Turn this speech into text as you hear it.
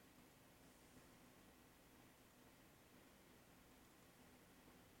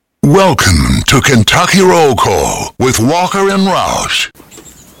Welcome to Kentucky Roll Call with Walker and Roush.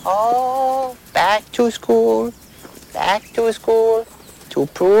 Oh, back to school, to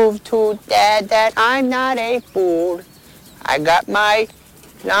prove to Dad that I'm not a fool. I got my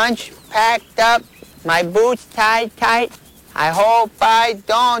lunch packed up, my boots tied tight. I hope I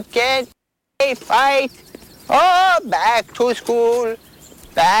don't get a fight. Oh, back to school,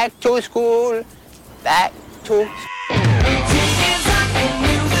 back to school, back to school.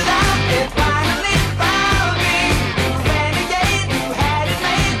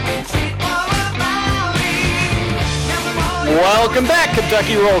 Welcome back,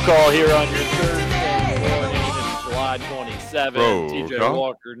 Kentucky Roll Call here on your Thursday morning. It's July 27th. TJ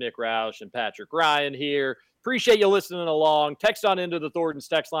Walker, Nick Roush, and Patrick Ryan here. Appreciate you listening along. Text on into the Thornton's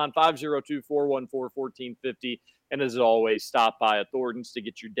text line, 502-414-1450. And as always, stop by at Thornton's to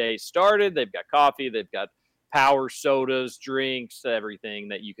get your day started. They've got coffee. They've got power sodas, drinks, everything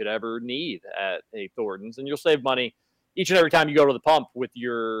that you could ever need at a Thornton's. And you'll save money each and every time you go to the pump with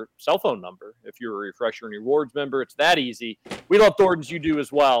your cell phone number. If you're a Refresher and Rewards member, it's that easy. We love Thornton's. You do as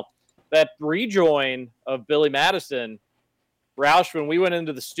well. That rejoin of Billy Madison, Roush, when we went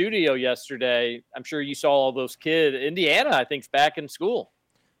into the studio yesterday, I'm sure you saw all those kids. Indiana, I think, is back in school.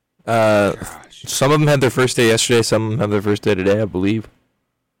 Some of them had their first day yesterday. Some of them have their first day today, I believe.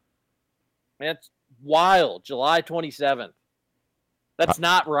 Man, it's wild. July 27th. That's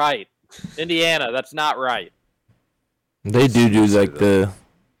not right. Indiana, that's not right. They do like the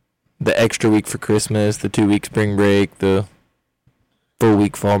extra week for Christmas, the 2-week spring break, the full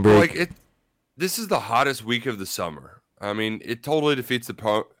week fall break. Like this is the hottest week of the summer. I mean, it totally defeats the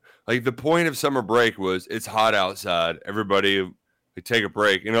point. Like the point of summer break was it's hot outside. Everybody take a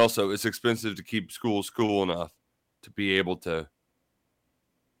break, and also it's expensive to keep schools cool enough to be able to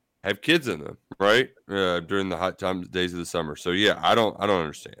have kids in them, right? During the hot days of the summer. So yeah, I don't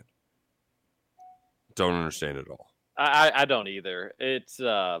understand. Don't understand at all. I don't either. It's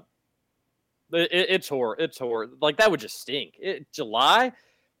horror. It's horror. Like that would just stink. July.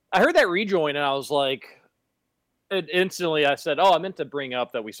 I heard that rejoin and I was like, instantly I said, "Oh, I meant to bring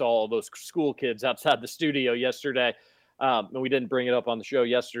up that we saw all those school kids outside the studio yesterday." And we didn't bring it up on the show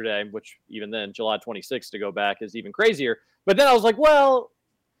yesterday, which even then, July 26th to go back is even crazier. But then I was like, well,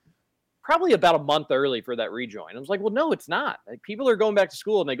 probably about a month early for that rejoin. I was like, well, no, it's not. Like people are going back to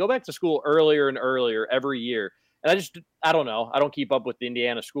school and they go back to school earlier and earlier every year. And I don't know. I don't keep up with the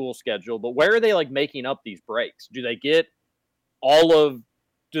Indiana school schedule, but where are they like making up these breaks? Do they get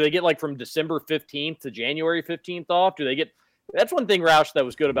like from December 15th to January 15th off? That's one thing, Roush, that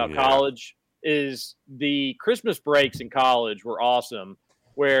was good about college is the Christmas breaks in college were awesome.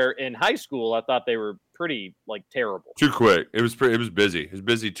 Where in high school, I thought they were pretty like terrible. Too quick. It was busy. It was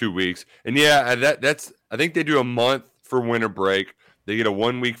busy 2 weeks. And yeah, I think they do a month for winter break. They get a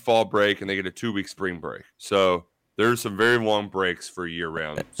 1 week fall break and they get a 2 week spring break. So there's some very long breaks for year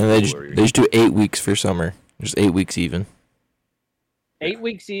round. And they just do 8 weeks for summer. Just 8 weeks even. 8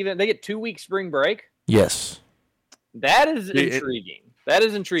 weeks even. They get 2 weeks spring break? Yes. That is intriguing. That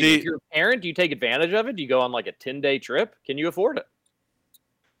is intriguing. If you're a parent, do you take advantage of it? Do you go on like a 10-day trip? Can you afford it?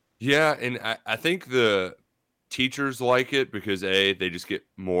 Yeah, and I think the teachers like it because they just get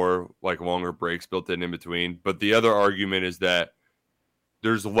more like longer breaks built in between. But the other argument is that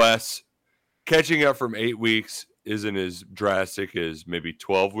there's less catching up from 8 weeks isn't as drastic as maybe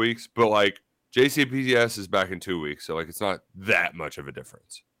 12 weeks, but like JCPS is back in 2 weeks. So like, it's not that much of a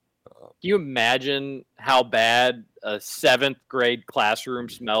difference. Can you imagine how bad a 7th grade classroom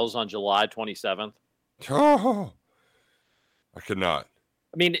smells on July 27th? Oh, I could not.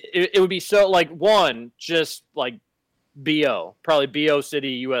 I mean, it would be so like just like BO, probably BO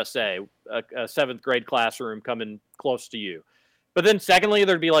City, USA, a 7th grade classroom coming close to you. But then secondly,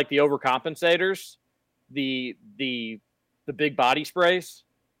 there'd be like the overcompensators, the big body sprays.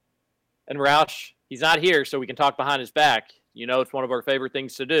 And Roush, he's not here, so we can talk behind his back. You know, it's one of our favorite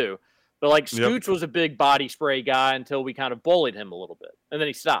things to do. But like Scooch was a big body spray guy until we kind of bullied him a little bit. And then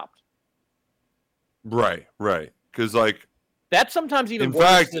he stopped. Right. Because like, that's sometimes even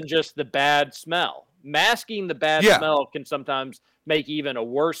worse than just the bad smell. Masking the bad smell can sometimes make even a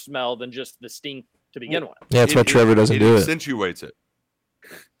worse smell than just the stink to begin with. Yeah, that's why Trevor doesn't do it. It accentuates it.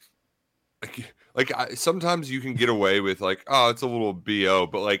 Sometimes you can get away with like, oh, it's a little BO,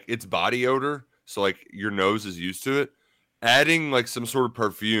 but like it's body odor, so like your nose is used to it. Adding like some sort of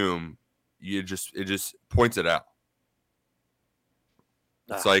perfume, it just points it out.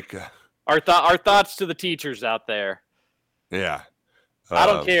 It's like our thoughts to the teachers out there. Yeah. I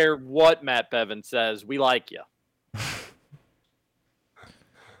don't care what Matt Bevin says. We like you.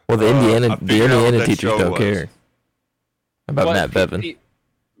 Well, the Indiana teachers don't care about Matt Bevin.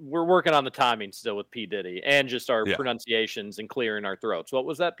 we're working on the timing still with P. Diddy and just our Yeah. pronunciations and clearing our throats. What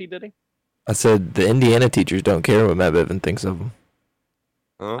was that, P. Diddy? I said the Indiana teachers don't care what Matt Bevin thinks of them.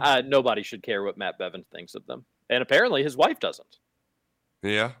 Huh? Nobody should care what Matt Bevin thinks of them, and apparently his wife doesn't.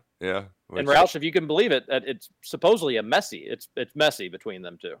 Yeah. And Which- Roush, if you can believe it, it's supposedly it's messy between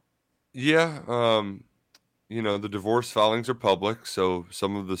them two. Yeah. The divorce filings are public, so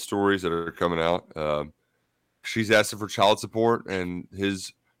some of the stories that are coming out, she's asking for child support, and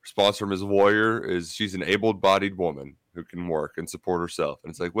his response from his lawyer is she's an able-bodied woman who can work and support herself. And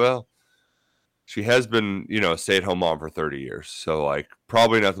it's like, well, she has been, a stay-at-home mom for 30 years, so like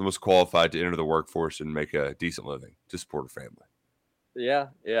probably not the most qualified to enter the workforce and make a decent living to support her family. Yeah.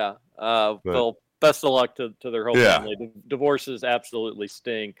 Well, best of luck to their whole Yeah. family. Divorces absolutely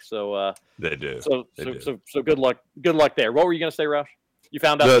stink. So They do. So good luck. Good luck there. What were you gonna say, Roush? You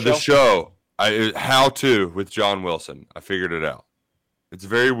found out The show, How To with John Wilson. I figured it out. It's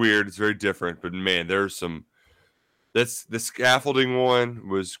very weird. It's very different, but man, there's some. That's the scaffolding one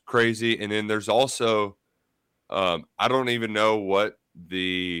was crazy, and then there's also, I don't even know what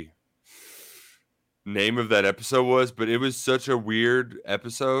the name of that episode was, but it was such a weird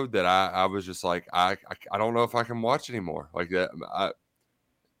episode that I was just like, I don't know if I can watch anymore like that.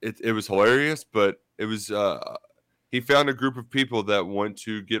 It was hilarious, but it was he found a group of people that want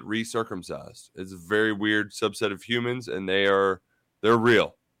to get recircumcised. It's a very weird subset of humans, and they're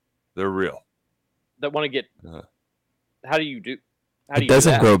real. They're real. That want to get. How do you do? How do It you do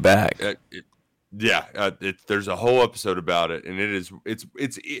doesn't that? grow back. There's a whole episode about it, and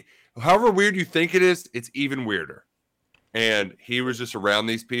it's however weird you think it is, it's even weirder. And he was just around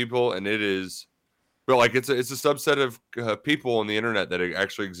these people, and it is, but like it's a subset of people on the internet that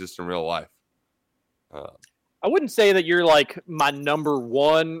actually exist in real life. I wouldn't say that you're like my number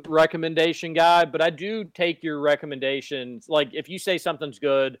one recommendation guy, but I do take your recommendations. Like if you say something's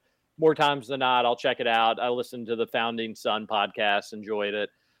good, more times than not, I'll check it out. I listened to the Founding Son podcast, enjoyed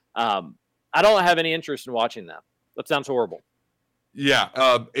it. I don't have any interest in watching that. That sounds horrible. Yeah,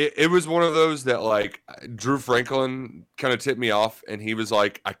 it was one of those that like Drew Franklin kind of tipped me off, and he was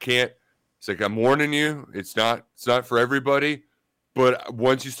like, "I can't." It's like, "I'm warning you, it's not for everybody." But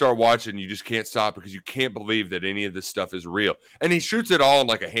once you start watching, you just can't stop because you can't believe that any of this stuff is real. And he shoots it all on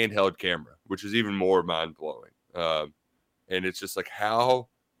like a handheld camera, which is even more mind blowing. And it's just like, how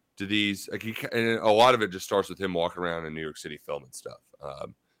do these? Like, and a lot of it just starts with him walking around in New York City filming stuff.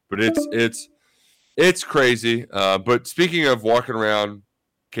 But it's crazy. But speaking of walking around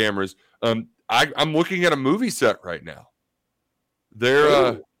cameras, I'm looking at a movie set right now.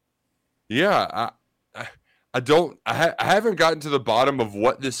 I haven't gotten to the bottom of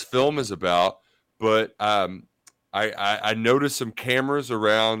what this film is about, but I noticed some cameras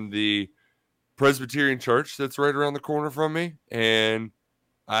around the Presbyterian church that's right around the corner from me, and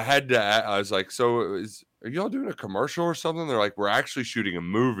I was like, "So are y'all doing a commercial or something?" They're like, "We're actually shooting a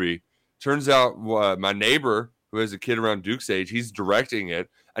movie." Turns out my neighbor, who has a kid around Duke's age, he's directing it.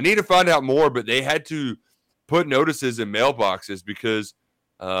 I need to find out more, but they had to put notices in mailboxes because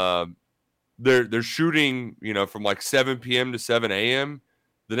they're shooting, from like 7 p.m. to 7 a.m.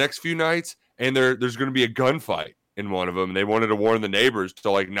 the next few nights, and there's going to be a gunfight in one of them. And they wanted to warn the neighbors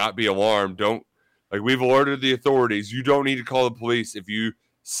to like not be alarmed. We've alerted the authorities. You don't need to call the police if you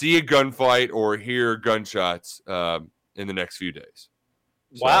see a gunfight or hear gunshots in the next few days.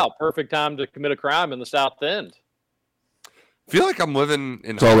 Wow, perfect time to commit a crime in the South End. I feel like I'm living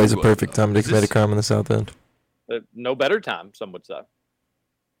in. It's always a perfect time to commit a crime in the South End. No better time, some would say.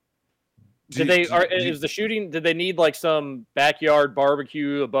 Is the shooting? Did they need like some backyard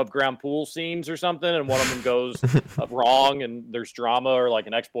barbecue, above ground pool scenes or something? And one of them goes wrong, and there's drama, or like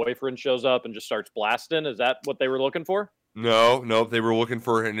an ex-boyfriend shows up and just starts blasting. Is that what they were looking for? No, they were looking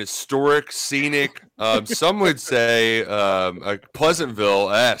for an historic, scenic, some would say a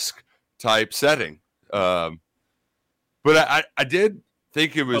Pleasantville-esque type setting. But I did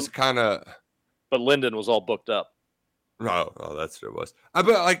think it was kind of. But Linden was all booked up. No, that's what it was. But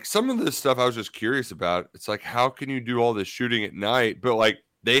like some of this stuff I was just curious about. It's like, how can you do all this shooting at night? But like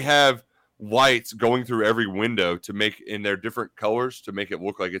they have lights going through every window to make in their different colors to make it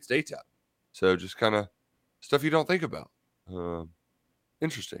look like it's daytime. So just kind of stuff you don't think about.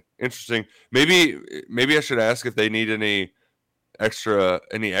 Interesting. Maybe I should ask if they need any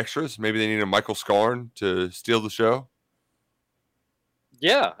extras. Maybe they need a Michael Scarn to steal the show.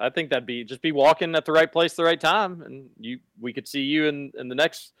 Yeah, I think that'd be just be walking at the right place, the right time, and we could see you in the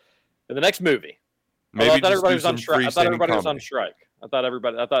next movie. Maybe I thought everybody was on strike. I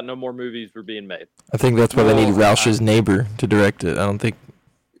thought no more movies were being made. I think that's why they need Roush's neighbor to direct it. I don't think.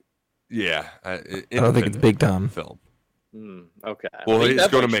 Yeah, I don't think it's big time film. Okay. Well, he's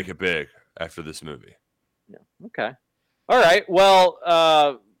going to make it big after this movie. Yeah. Okay. All right.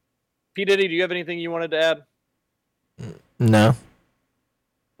 Well, P. Diddy, do you have anything you wanted to add? No.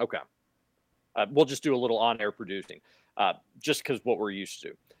 Okay. We'll just do a little on-air producing, just because what we're used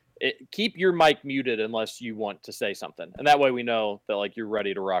to. Keep your mic muted unless you want to say something, and that way we know that like you're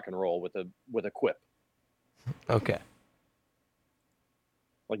ready to rock and roll with a quip. Okay.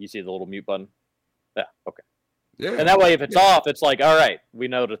 Like you see the little mute button. Yeah. Okay. Yeah. And that way, if it's off, it's like, all right, we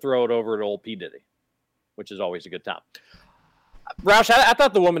know to throw it over to old P. Diddy, which is always a good time. Roush, I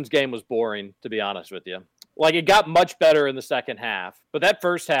thought the women's game was boring, to be honest with you. Like, it got much better in the second half, but that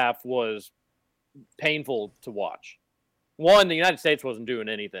first half was painful to watch. One, the United States wasn't doing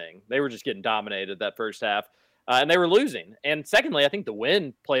anything. They were just getting dominated that first half, and they were losing. And secondly, I think the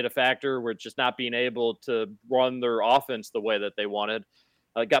wind played a factor with just not being able to run their offense the way that they wanted.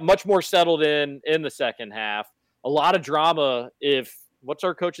 Got much more settled in the second half. A lot of drama what's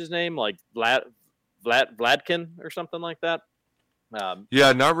our coach's name? Like Vladkin or something like that?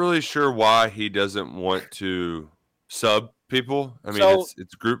 Yeah, not really sure why he doesn't want to sub people. I mean,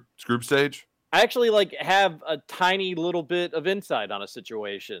 it's group stage. I actually have a tiny little bit of insight on a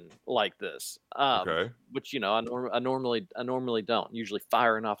situation like this. Okay. Which I normally don't. Usually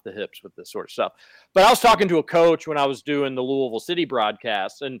firing off the hips with this sort of stuff. But I was talking to a coach when I was doing the Louisville City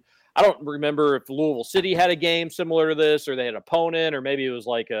broadcast, and I don't remember if Louisville City had a game similar to this, or they had an opponent, or maybe it was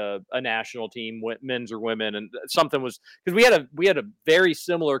like a national team, men's or women, and something was because we had a very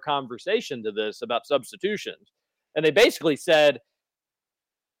similar conversation to this about substitutions, and they basically said.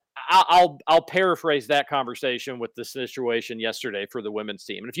 I'll paraphrase that conversation with the situation yesterday for the women's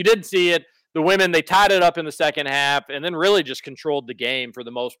team. And if you didn't see it, the women, they tied it up in the second half and then really just controlled the game for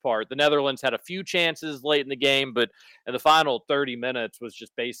the most part. The Netherlands had a few chances late in the game, but in the final 30 minutes was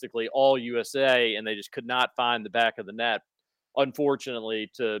just basically all USA, and they just could not find the back of the net,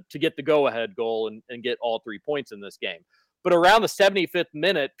 unfortunately, to get the go-ahead goal and get all 3 points in this game. But around the 75th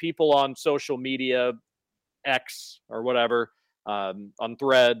minute, people on social media, X or whatever, on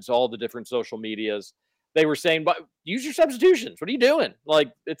Threads, all the different social medias, they were saying, "But use your substitutions. What are you doing?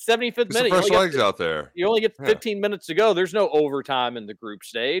 Like, it's 75th minute. Fresh legs out there. You only get 15 minutes to go. There's no overtime in the group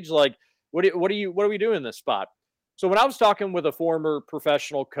stage. Like, what are we doing in this spot?" So when I was talking with a former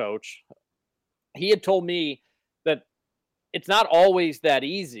professional coach, he had told me that it's not always that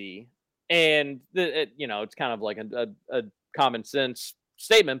easy, and it's kind of like a common sense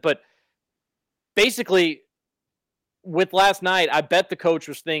statement, but basically. With last night, I bet the coach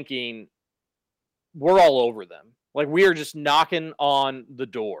was thinking, we're all over them. Like, we are just knocking on the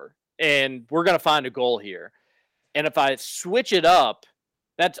door, and we're going to find a goal here. And if I switch it up,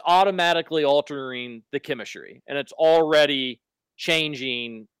 that's automatically altering the chemistry, and it's already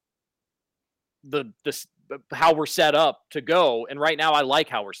changing the how we're set up to go. And right now, I like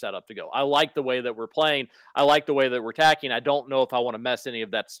how we're set up to go. I like the way that we're playing. I like the way that we're attacking. I don't know if I want to mess any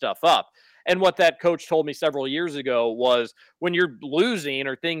of that stuff up. And what that coach told me several years ago was when you're losing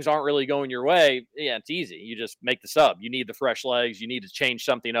or things aren't really going your way, yeah, it's easy. You just make the sub. You need the fresh legs. You need to change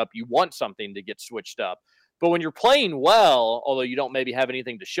something up. You want something to get switched up. But when you're playing well, although you don't maybe have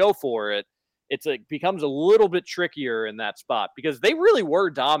anything to show for it, it becomes a little bit trickier in that spot because they really were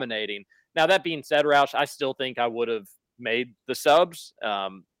dominating. Now, that being said, Roush, I still think I would have made the subs.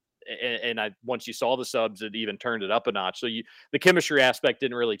 And once you saw the subs, it even turned it up a notch. So the chemistry aspect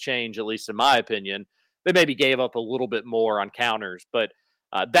didn't really change, at least in my opinion. They maybe gave up a little bit more on counters, but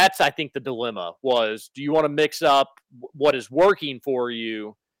that's, I think, the dilemma was, do you want to mix up what is working for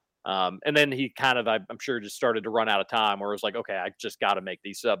you? And then he kind of, I'm sure, just started to run out of time where it was like, okay, I just got to make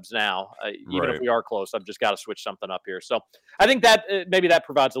these subs now. Even if we are close, I've just got to switch something up here. So I think that maybe that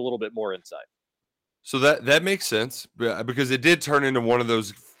provides a little bit more insight. So that makes sense because it did turn into one of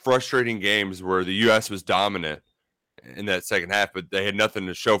those frustrating games where the U.S. was dominant in that second half, but they had nothing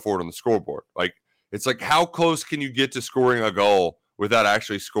to show for it on the scoreboard. Like, it's like, how close can you get to scoring a goal without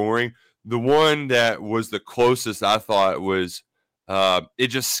actually scoring? The one that was the closest, I thought, was it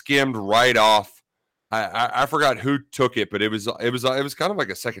just skimmed right off. I forgot who took it, but it was kind of like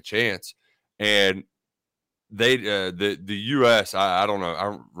a second chance, and they the U.S. I don't know, I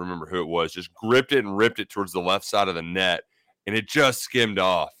don't remember who it was, just gripped it and ripped it towards the left side of the net, and it just skimmed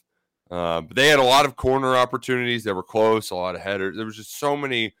off. But they had a lot of corner opportunities that were close, a lot of headers. There was just so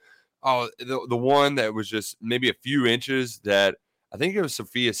many. Oh, the one that was just maybe a few inches that I think it was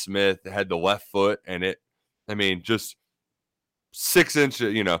Sophia Smith that had the left foot, and just 6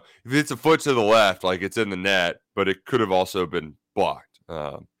 inches. You know, if it's a foot to the left, like, it's in the net, but it could have also been blocked.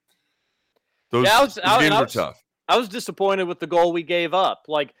 Those games were tough. I was disappointed with the goal we gave up.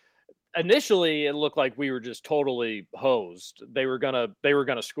 Like, initially it looked like we were just totally hosed. They were gonna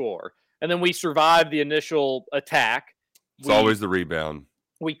score, and then we survived the initial attack. It's always the rebound.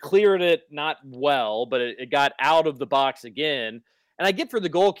 We cleared it not well, but it got out of the box again. And I get for the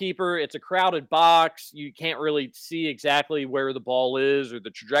goalkeeper, it's a crowded box. You can't really see exactly where the ball is or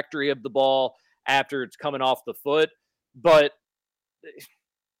the trajectory of the ball after it's coming off the foot. But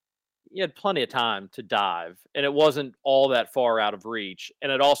you had plenty of time to dive, and it wasn't all that far out of reach.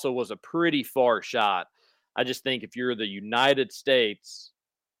 And it also was a pretty far shot. I just think if you're the United States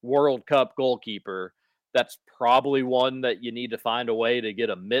World Cup goalkeeper, that's probably one that you need to find a way to get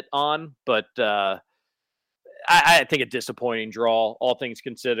a mitt on. But I think a disappointing draw, all things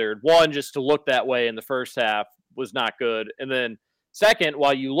considered. One, just to look that way in the first half was not good. And then second,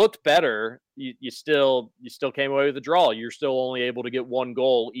 while you looked better, you still came away with a draw. You're still only able to get one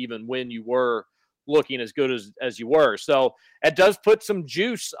goal, even when you were looking as good as you were. So it does put some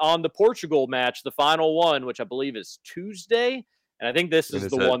juice on the Portugal match, the final one, which I believe is Tuesday. And I think this is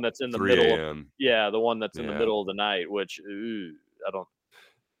the one that's in the middle. The one that's in the middle of the night, which I don't.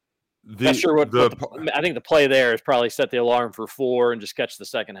 Not sure I think the play there is probably set the alarm for 4 and just catch the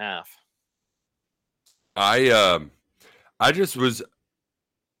second half. I just was.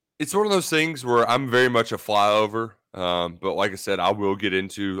 It's one of those things where I'm very much a flyover. But like I said, I will get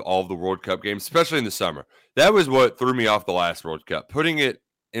into all of the World Cup games, especially in the summer. That was what threw me off the last World Cup. Putting it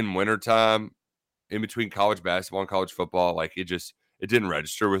in wintertime, in between college basketball and college football, like it didn't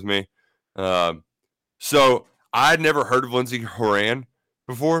register with me. So I'd never heard of Lindsey Horan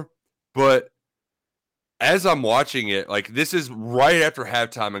before. But as I'm watching it, like this is right after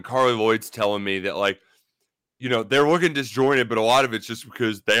halftime, and Carly Lloyd's telling me that, like, you know, they're looking disjointed, but a lot of it's just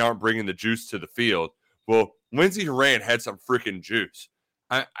because they aren't bringing the juice to the field. Well, Lindsey Horan had some freaking juice.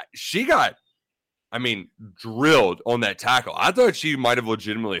 She got, drilled on that tackle. I thought she might have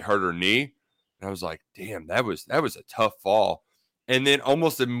legitimately hurt her knee. And I was like, damn, that was a tough fall. And then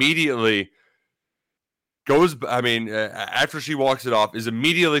almost immediately after she walks it off, is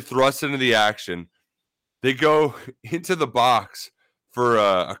immediately thrust into the action. They go into the box for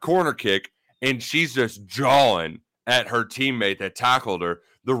a corner kick, and she's just jawing at her teammate that tackled her.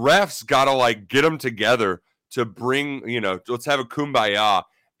 The refs got to, get them together to bring, let's have a kumbaya.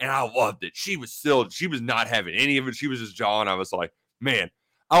 And I loved it. She was not having any of it. She was just jawing. I was like, man,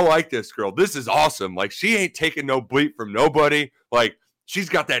 I like this girl. This is awesome. Like, she ain't taking no bleep from nobody. Like, she's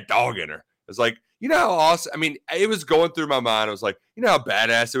got that dog in her. It's like, you know how awesome, it was going through my mind. I was like, you know how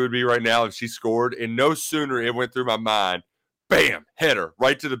badass it would be right now if she scored? And no sooner it went through my mind, bam, header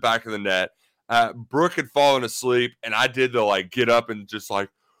right to the back of the net. Brooke had fallen asleep, and I did the, get up and just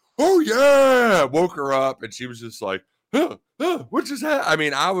oh, yeah, woke her up. And she was just like, what just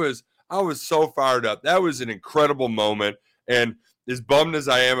happened? I was so fired up. That was an incredible moment. And as bummed as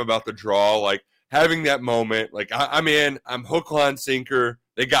I am about the draw, having that moment, I'm in, I'm hook, line, sinker.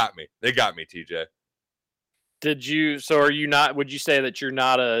 They got me, TJ. Would you say that you're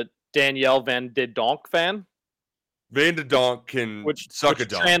not a Danielle Van de Donk fan? Van de Donk can suck a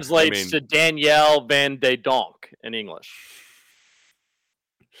donk. Translates to Danielle Van de Donk in English.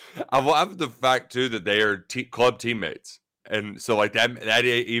 I love the fact, too, that they are club teammates. And so, that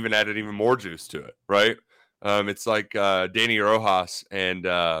even added even more juice to it, right? It's like Danny Rojas and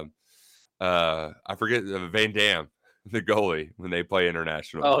I forget Van Dam, the goalie, when they play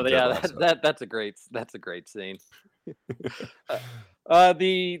international. Oh yeah, that's a great scene.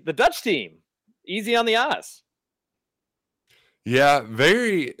 The Dutch team, easy on the eyes. Yeah,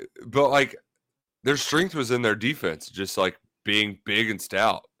 very, but their strength was in their defense, just being big and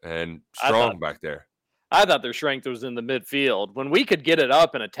stout and strong back there. I thought their strength was in the midfield. When we could get it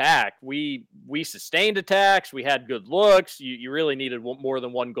up and attack, we sustained attacks. We had good looks. You really needed more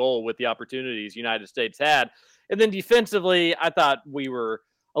than one goal with the opportunities United States had. And then defensively, I thought we were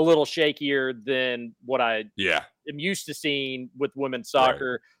a little shakier than what I am used to seeing with women's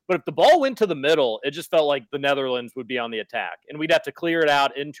soccer. Right. But if the ball went to the middle, it just felt like the Netherlands would be on the attack, and we'd have to clear it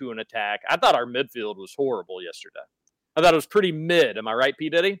out into an attack. I thought our midfield was horrible yesterday. I thought it was pretty mid. Am I right, P.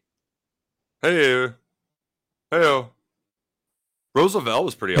 Diddy? Hey. Roosevelt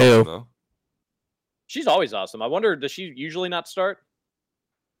was pretty awesome, though. She's always awesome. I wonder, does she usually not start?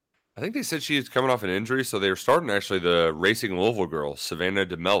 I think they said she's coming off an injury, so they were starting actually the Racing Louisville girl, Savannah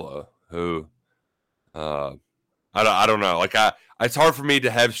DeMello, who I don't know. It's hard for me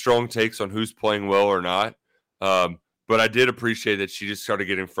to have strong takes on who's playing well or not. But I did appreciate that she just started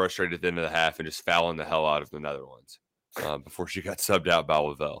getting frustrated at the end of the half and just fouling the hell out of the Netherlands before she got subbed out by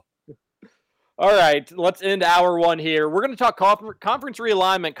Lavelle. All right, let's end hour one here. We're going to talk conference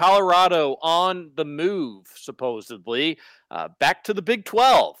realignment. Colorado on the move, supposedly, back to the Big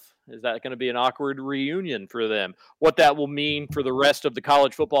 12. Is that going to be an awkward reunion for them? What that will mean for the rest of the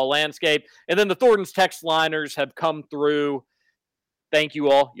college football landscape. And then the Thornton's text liners have come through. Thank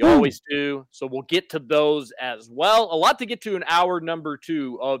you all. You always do. So we'll get to those as well. A lot to get to in hour number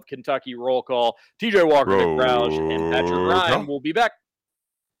 2 of Kentucky Roll Call. TJ Walker, Nick Roush, and Patrick Ryan will be back.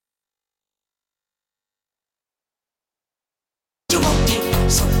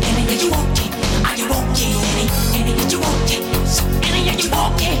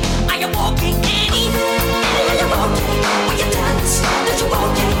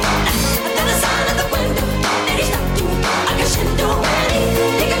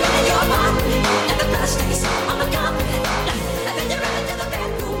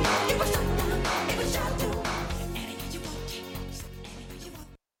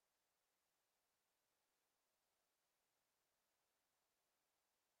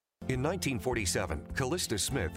 In 1947, Callista Smith